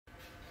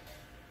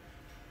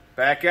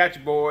Back at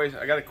you, boys.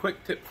 I got a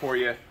quick tip for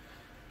you.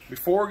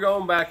 Before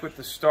going back with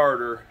the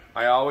starter,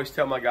 I always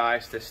tell my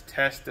guys to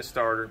test the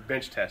starter,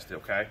 bench test it,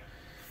 okay?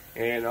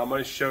 And I'm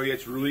going to show you,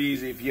 it's really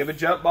easy. If you have a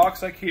jump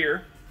box like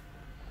here,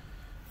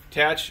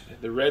 attach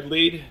the red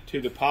lead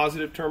to the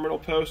positive terminal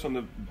post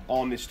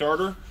on the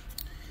starter,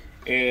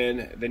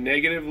 and the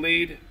negative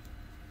lead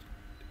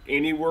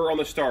anywhere on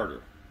the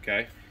starter,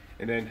 okay?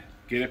 And then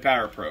get a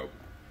power probe.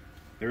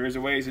 There is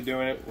a ways of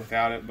doing it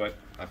without it, but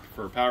I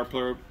prefer a power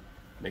probe.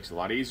 Makes it a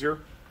lot easier.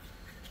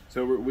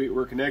 So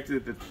we're connected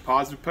at the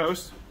positive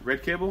post,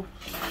 red cable,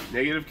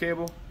 negative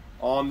cable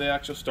on the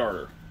actual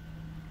starter.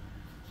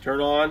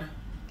 Turn on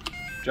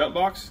jump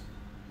box.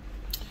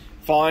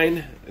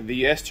 Find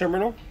the S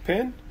terminal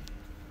pin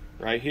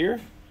right here,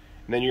 and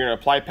then you're going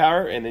to apply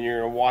power, and then you're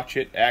going to watch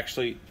it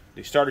actually.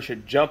 The starter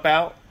should jump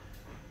out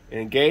and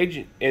engage,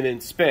 and then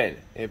spin.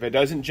 If it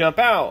doesn't jump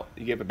out,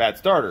 you get a bad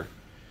starter.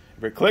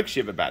 If it clicks,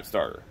 you have a bad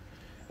starter.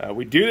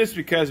 We do this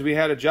because we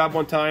had a job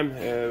one time.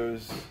 It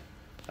was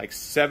like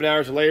 7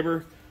 hours of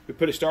labor. We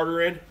put a starter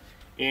in,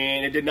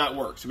 and it did not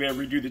work. So we had to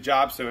redo the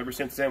job. So ever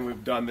since then,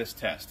 we've done this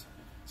test.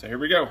 So here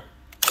we go.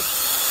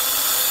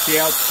 See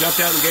how it's jumped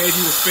out, engaging,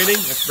 and spinning?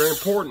 That's very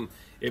important.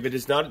 If it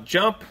does not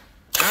jump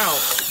out,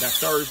 that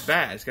starter is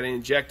bad. It's going to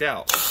inject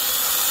out.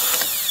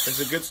 This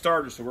is a good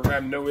starter, so we're going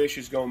to have no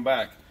issues going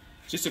back.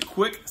 Just a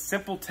quick,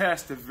 simple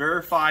test to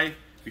verify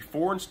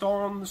before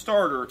installing the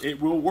starter it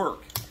will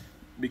work.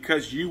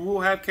 Because you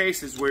will have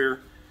cases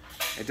where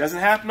it doesn't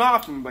happen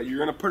often, but you're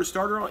going to put a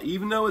starter on,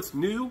 even though it's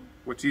new,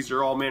 which these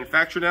are all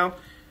manufactured now.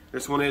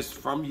 This one is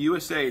from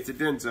USA. It's a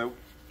Denso.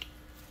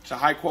 It's a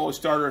high-quality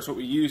starter. That's what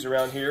we use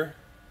around here.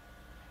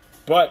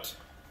 But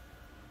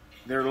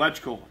they're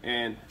electrical,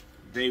 and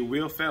they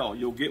will fail.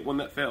 You'll get one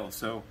that fails.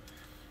 So,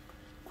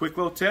 quick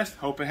little test.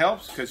 Hope it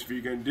helps, because if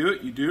you're going to do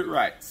it, you do it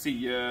right. See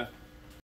ya.